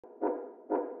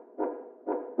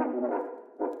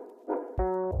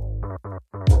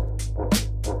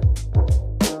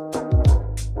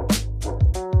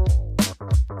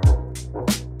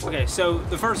Okay, so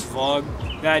the first vlog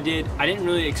that I didn't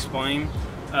really explain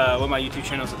what my YouTube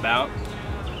channel is about.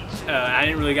 I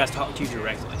didn't really guys talk to you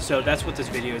directly, so that's what this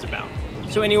video is about.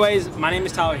 So anyways, my name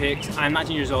is Tyler Hicks. I'm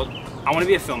 19 years old. I want to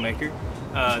be a filmmaker.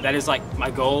 That is like my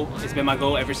goal. It's been my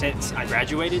goal ever since I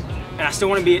graduated, and I still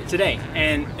want to be it today.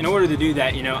 And in order to do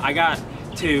that, you know, I got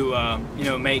to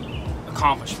make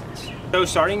accomplishments. So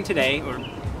starting today, or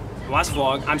the last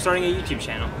vlog, I'm starting a YouTube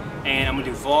channel, and I'm gonna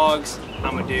do vlogs.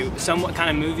 I'm gonna do somewhat kind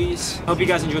of movies. I hope you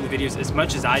guys enjoy the videos as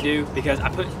much as I do, because I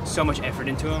put so much effort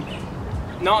into them.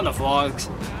 Not in the vlogs,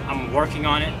 I'm working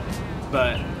on it,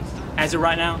 but as of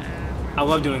right now, I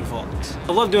love doing vlogs.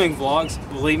 I love doing vlogs,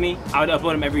 believe me. I would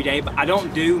upload them every day, but I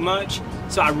don't do much,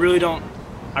 so I really don't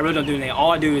do anything.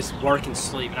 All I do is work and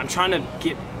sleep, and I'm trying to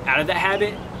get out of that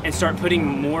habit and start putting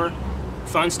more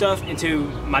fun stuff into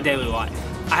my daily life.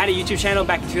 I had a YouTube channel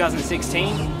back in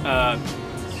 2016.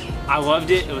 I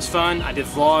loved it. It was fun. I did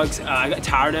vlogs. I got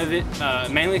tired of it,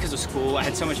 mainly because of school. I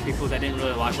had so much people that didn't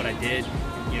really like what I did,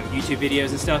 you know, YouTube videos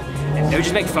and stuff, and they would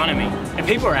just make fun of me. And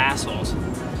people are assholes.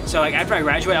 So like after I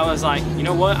graduated, I was like, you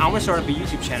know what? I want to start up a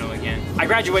YouTube channel again. I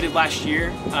graduated last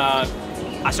year.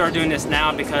 I started doing this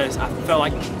now because I felt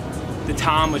like the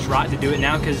time was right to do it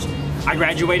now, because I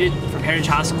graduated from Heritage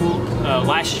High School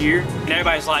last year, and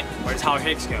everybody's like, where does Tyler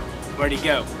Hicks go? Where'd he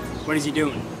go? What is he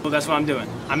doing? Well, that's what I'm doing.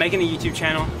 I'm making a YouTube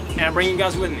channel, and I'm bringing you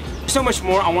guys with me. There's so much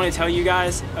more I want to tell you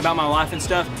guys about my life and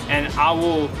stuff, and I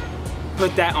will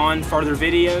put that on further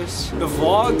videos. The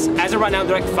vlogs, as of right now,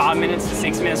 they're like 5 minutes to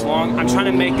 6 minutes long. I'm trying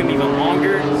to make them even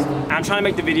longer. I'm trying to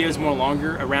make the videos more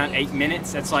longer, around 8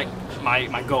 minutes. That's like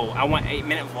my goal. I want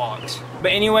 8-minute vlogs.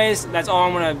 But anyways, that's all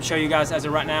I'm gonna show you guys as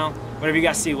of right now. Whatever you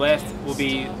guys see left will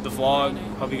be the vlog.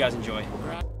 Hope you guys enjoy.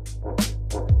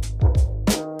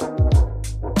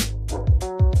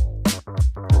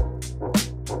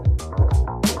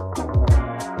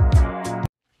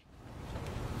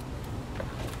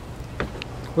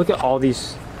 Look at all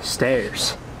these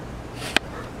stairs.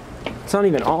 It's not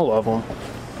even all of them.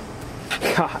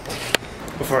 God.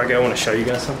 Before I go, I want to show you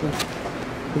guys something.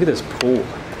 Look at this pool.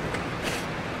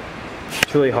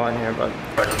 It's really hot in here, but...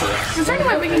 Is there any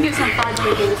way we can get some fried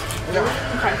chicken?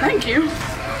 Okay, thank you.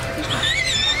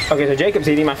 Okay, so Jacob's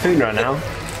eating my food right now.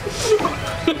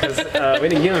 Because we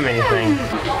didn't give him anything.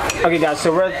 Okay guys,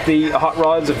 so we're at the Hot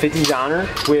Rods of 50 Diner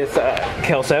with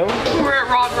Kelso. We're at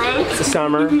Rod Road.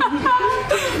 Summer.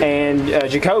 And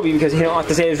Jacoby, because he don't like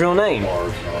to say his real name.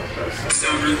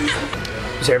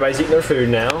 So everybody's eating their food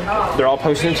now. They're all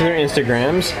posting it to their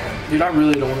Instagrams. Dude, I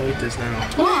really don't want to eat this now.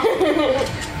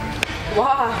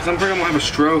 Why? Because I'm afraid I'm going to have a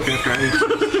stroke after I eat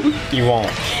this. You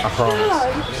won't, I promise.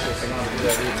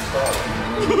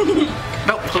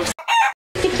 Nope.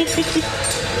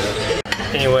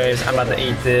 Anyways, I'm about to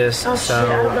eat this, Oh, so shit,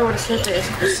 I don't know what a shit is.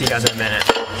 we'll see you guys in a minute.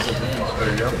 There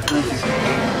you go.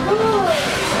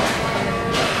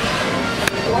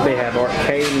 They have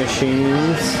arcade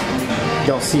machines.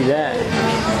 Don't see that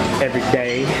every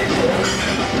day.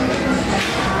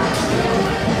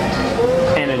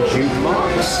 And a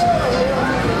jukebox.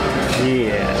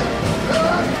 Yeah.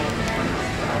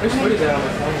 Which food is that on the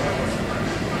phone?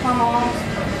 My mom.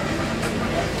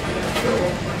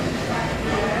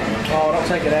 Oh, don't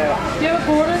take it out. Do you have a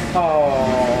quarter?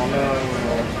 Oh, no.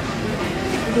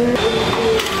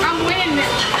 I'm winning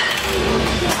it.